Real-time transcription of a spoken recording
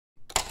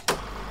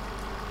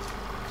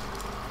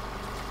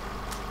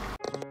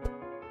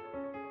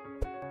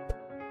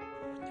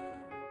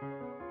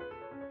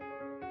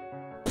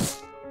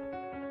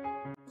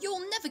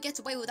get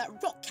away with that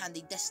rock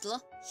candy distiller?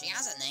 She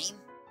has a name.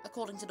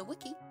 According to the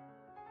wiki.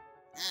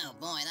 Oh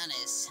boy, that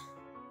is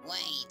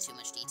way too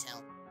much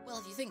detail. Well,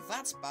 if you think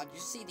that's bad, you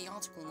should see the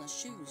article in her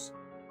shoes.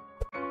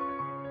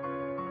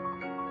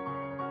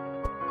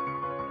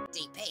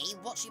 DP,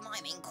 what's she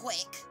miming?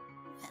 Quick!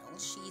 Well,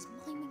 she's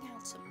miming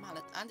out a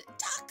mallet and...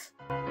 Duck!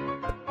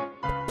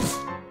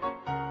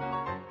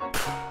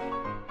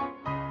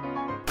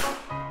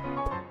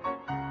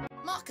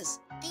 Marcus,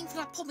 aim for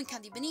that popping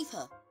candy beneath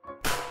her.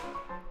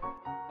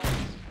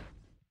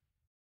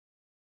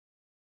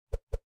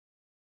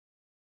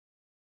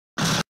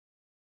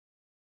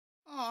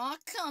 Aw,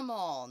 come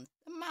on.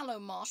 The mallow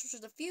marsh was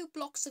just a few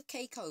blocks of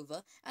cake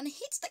over and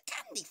hits the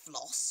candy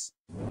floss.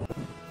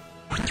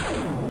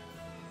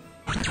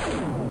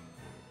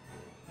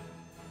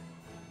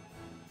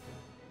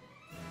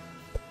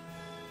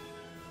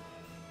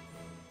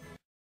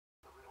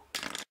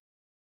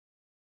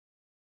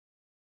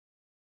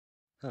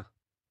 Huh.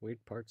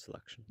 Weird part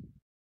selection.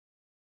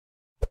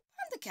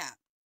 Panda cat.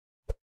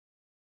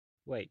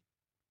 Wait.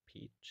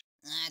 Peach?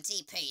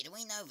 DP, do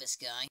we know this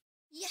guy?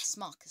 Yes,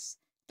 Marcus.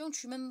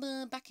 Don't you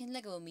remember back in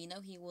Lego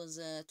Amino he was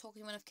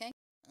talking to NFK?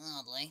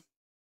 Hardly.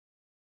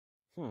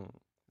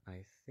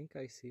 I think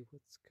I see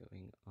what's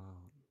going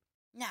on.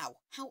 Now,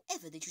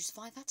 however did you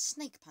survive that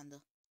snake,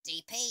 Panda?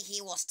 DP, he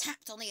was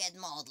tapped on the head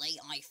mildly.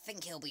 I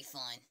think he'll be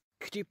fine.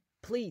 Could you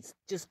please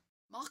just...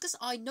 Marcus,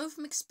 I know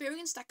from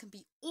experience that can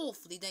be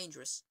awfully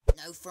dangerous.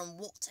 Know from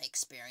what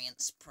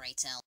experience, pray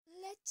tell?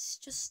 Let's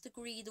just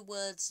agree the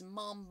words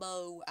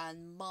Mambo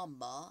and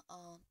Mamba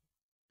are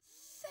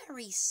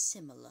very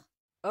similar.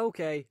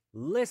 Okay,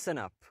 listen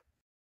up.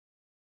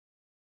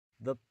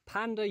 The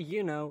panda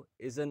you know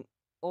is an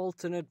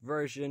alternate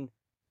version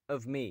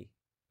of me,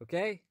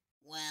 okay?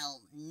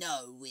 Well,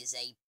 no is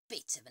a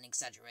bit of an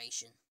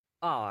exaggeration.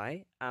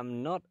 I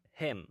am not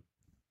him.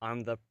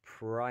 I'm the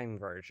prime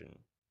version.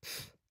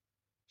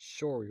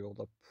 Sure you're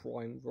the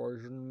prime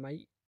version,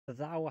 mate.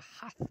 Thou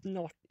hast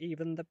not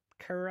even the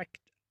correct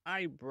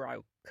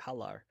eyebrow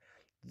colour,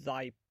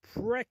 thy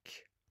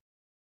prick.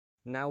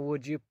 Now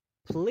would you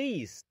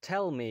please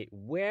tell me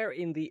where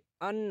in the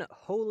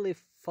unholy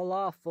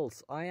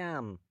falafels I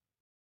am?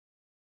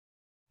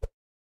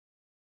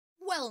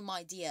 Well,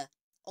 my dear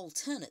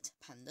alternate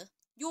panda,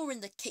 you're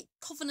in the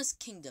cacophonous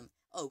kingdom.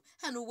 Oh,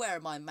 and where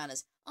are my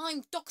manners?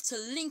 I'm Dr.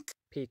 Link.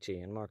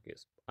 Peachey and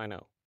Marcus, I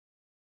know.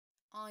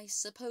 I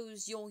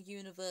suppose your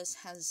universe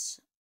has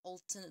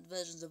alternate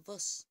versions of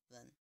us,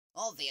 then.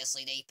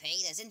 Obviously,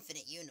 DP, there's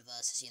infinite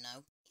universes, you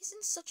know.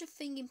 Isn't such a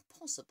thing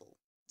impossible?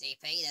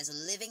 DP, there's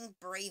a living,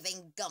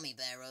 breathing gummy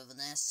bear over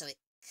there, so it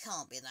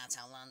can't be that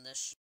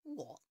outlandish.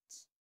 What?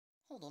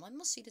 Hold on, I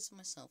must see this for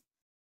myself.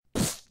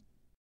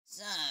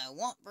 So,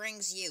 what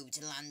brings you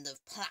to land of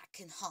plaque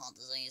and heart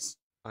disease?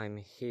 I'm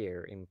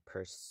here in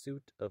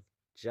pursuit of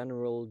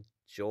General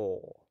Jaw.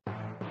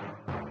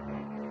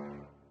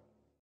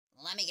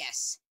 Let me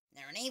guess.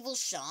 They're an evil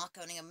shark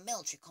owning a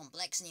military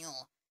complex in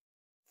your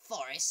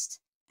forest,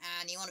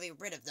 and you want to be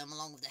rid of them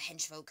along with the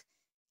henchfolk,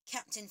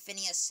 Captain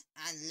Phineas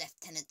and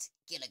Lieutenant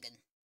Gilligan.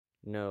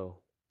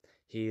 No,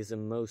 he is a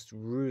most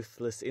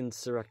ruthless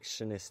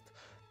insurrectionist,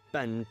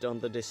 bent on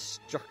the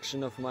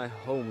destruction of my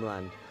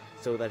homeland,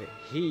 so that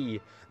he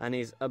and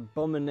his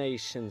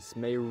abominations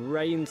may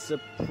reign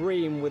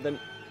supreme with an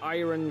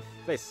iron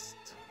fist.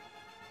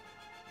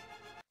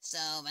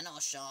 So, they're not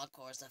a shark,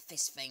 or is the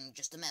fist thing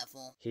just a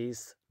metaphor?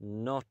 He's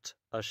not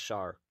a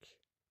shark.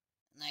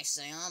 They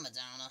say I'm a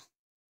downer.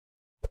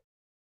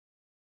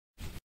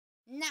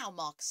 Now,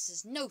 Marcus,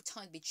 there's no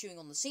time to be chewing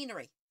on the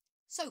scenery.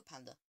 So,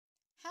 Panda,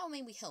 how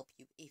may we help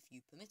you if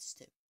you permit us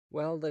to?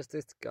 Well, there's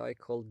this guy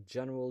called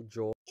General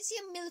Jaw. Is he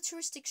a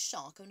militaristic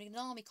shark owning an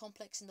army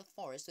complex in the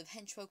forest with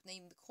henchfolk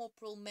named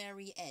Corporal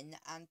Mary N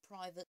and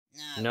Private...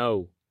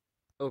 No.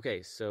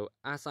 Okay, so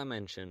as I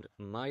mentioned,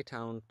 my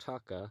town,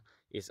 Taka,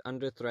 is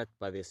under threat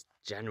by this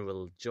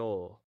General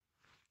Jaw.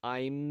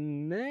 I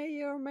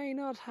may or may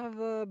not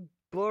have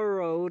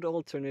borrowed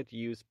alternate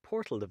use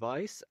portal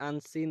device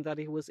and seen that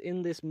he was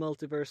in this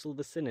multiversal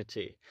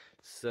vicinity.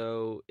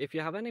 So, if you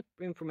have any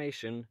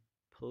information,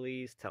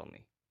 please tell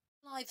me.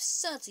 I've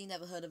certainly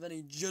never heard of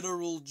any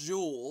General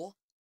Jaw,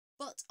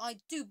 but I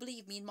do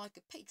believe me and my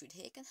compatriot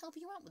here can help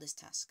you out with this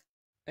task.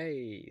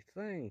 Hey,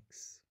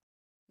 thanks.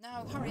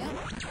 Now hurry up,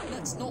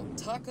 let's not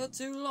tacker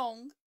too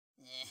long.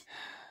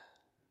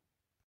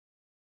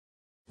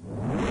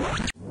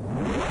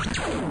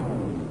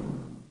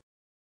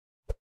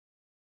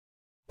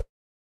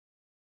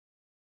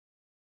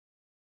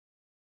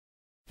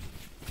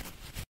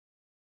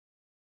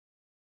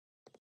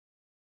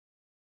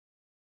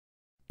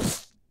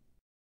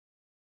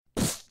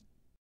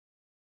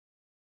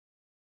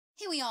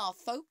 Here we are,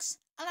 folks.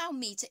 Allow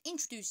me to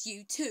introduce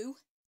you to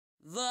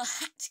the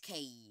Hat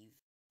Cave.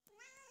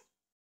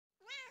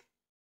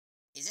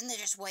 Isn't there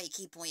just where you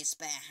keep all your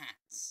spare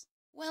hats?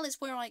 Well, it's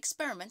where I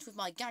experiment with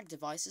my gag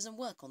devices and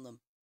work on them.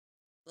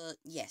 But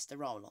yes,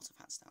 there are a lot of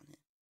hats down here.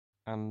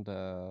 And,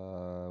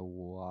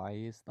 why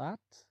is that?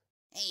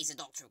 He's a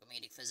doctor of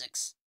comedic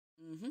physics.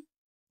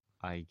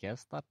 I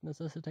guess that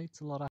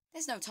necessitates a lot of...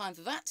 There's no time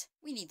for that.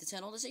 We need to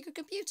turn on the secret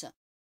computer.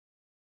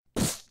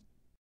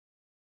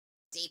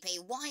 DP,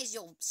 why is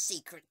your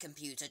secret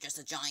computer just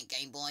a giant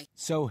Game Boy?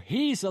 So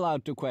he's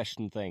allowed to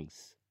question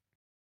things.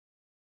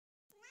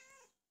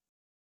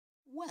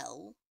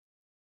 Well...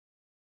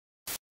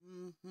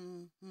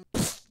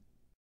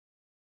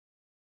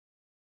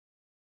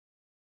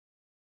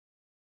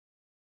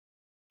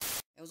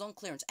 It was on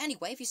clearance.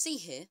 Anyway, if you see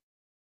here,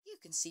 you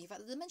can see that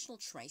the dimensional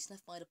trace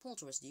left by the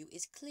portal residue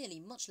is clearly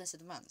much less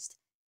advanced.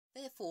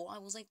 Therefore, I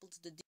was able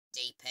to deduce...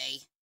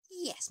 DP,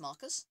 Yes,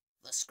 Marcus?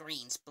 the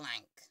screen's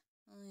blank.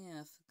 Oh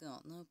yeah, I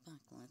forgot. No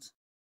backlight.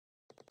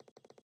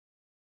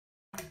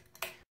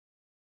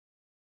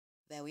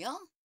 There we are.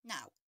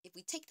 Now, if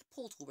we take the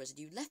portal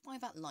residue left by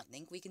that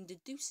lightning, we can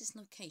deduce its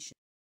location.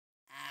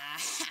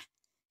 Aha!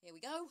 Here we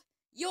go.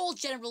 Your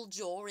General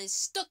Jaw is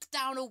stuck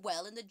down a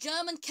well in the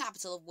German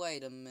capital of...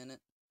 Wait a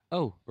minute.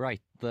 Oh,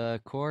 right.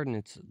 The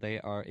coordinates, they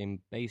are in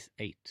base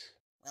 8.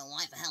 Well,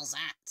 why the hell's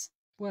that?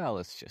 Well,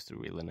 it's just a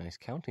really nice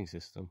counting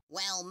system.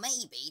 Well,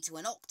 maybe to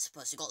an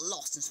octopus who got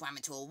lost and swam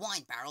into a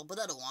wine barrel, but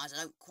otherwise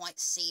I don't quite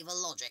see the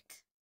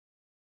logic.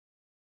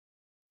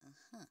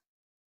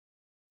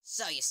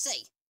 So you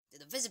see, the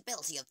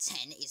divisibility of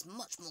 10 is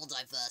much more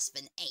diverse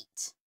than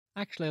 8.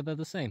 Actually, they're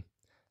the same.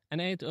 And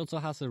 8 also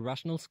has a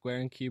rational square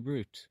and cube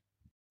root.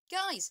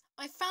 Guys,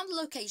 I found the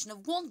location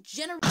of one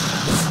general...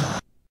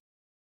 Duck!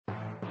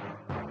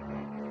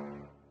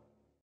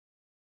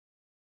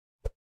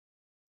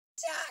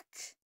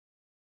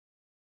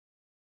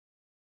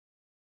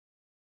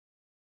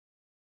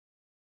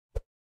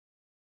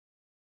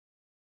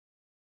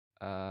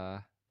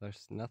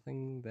 There's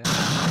nothing there.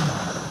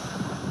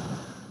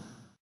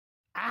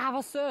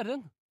 Vad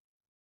søren!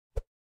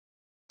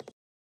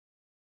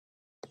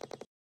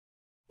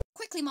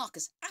 Quickly,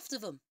 Marcus, after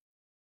them!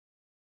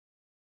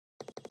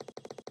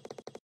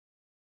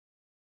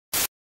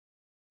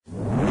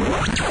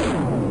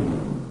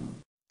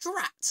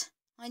 Drat!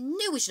 I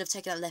knew we should have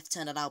taken that left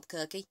turn at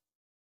Albuquerque.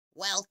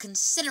 Well,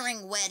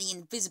 considering where the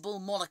invisible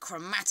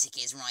monochromatic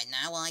is right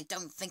now, I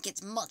don't think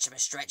it's much of a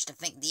stretch to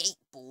think the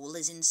 8-ball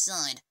is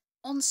inside.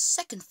 On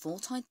second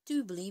thought, I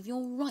do believe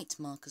you're right,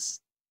 Marcus.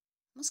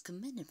 I must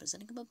commend him for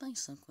setting up a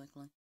base so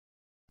quickly.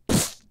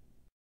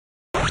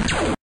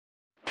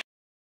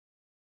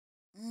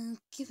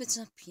 Give it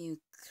up, you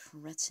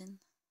cretin.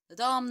 The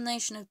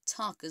domination of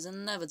Tark is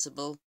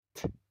inevitable.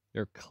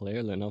 You're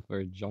clearly not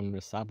very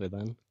genre savvy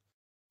then.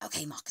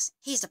 Okay, Marcus,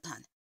 here's the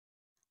plan.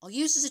 I'll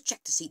use this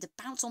ejector seat to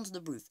bounce onto the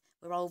roof,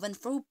 where I'll then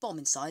throw a bomb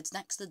inside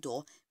next to the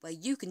door, where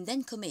you can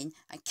then come in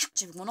and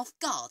catch everyone off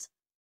guard.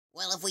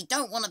 Well, if we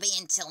don't want to be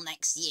in till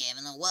next year,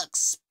 then it'll work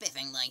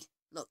spiffingly.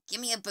 Look, give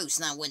me a boost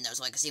in that window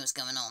so I can see what's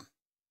going on.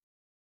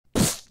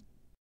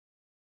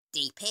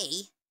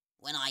 DP,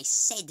 when I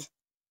said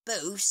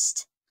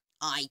boost,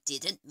 I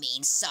didn't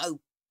mean so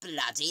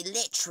bloody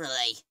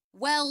literally.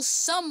 Well,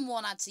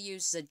 someone had to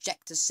use this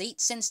ejector seat,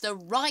 since the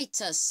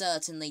writer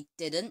certainly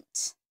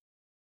didn't.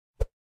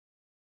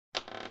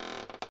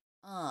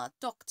 Ah,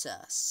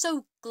 Doctor,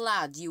 so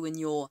glad you and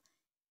your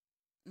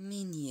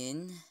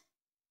minion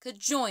could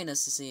join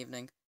us this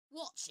evening.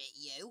 Watch it,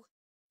 you.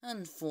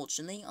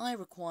 Unfortunately, I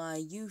require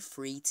you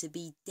three to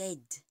be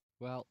dead.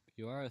 Well,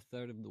 you are a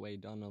third of the way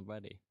done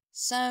already.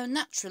 So,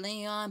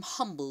 naturally, I'm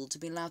humbled to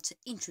be allowed to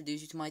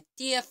introduce you to my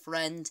dear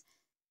friend,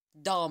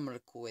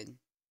 Darmerquin.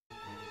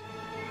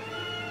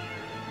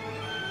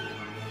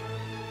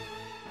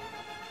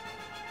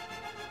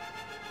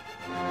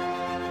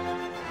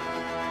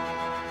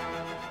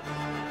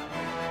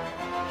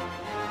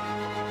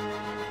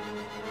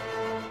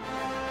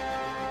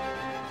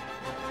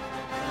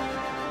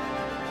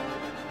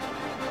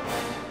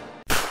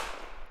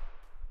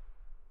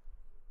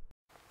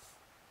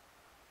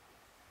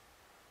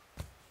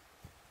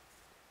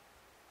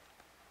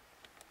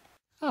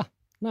 Ah,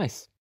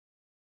 nice.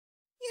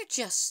 You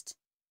just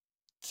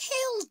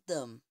killed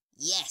them.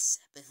 Yes,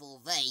 before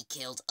they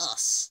killed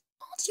us.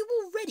 Aren't you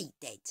already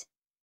dead?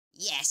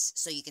 Yes,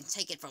 so you can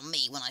take it from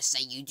me when I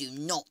say you do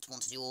not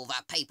want to do all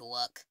that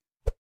paperwork.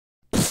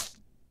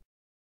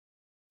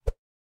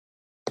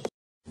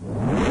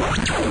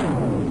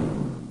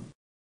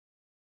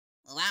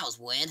 Well, that was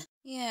weird.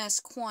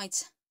 Yes,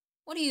 quite.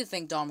 What do you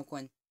think,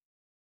 Darmerquin?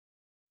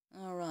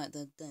 Alright,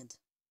 they're dead.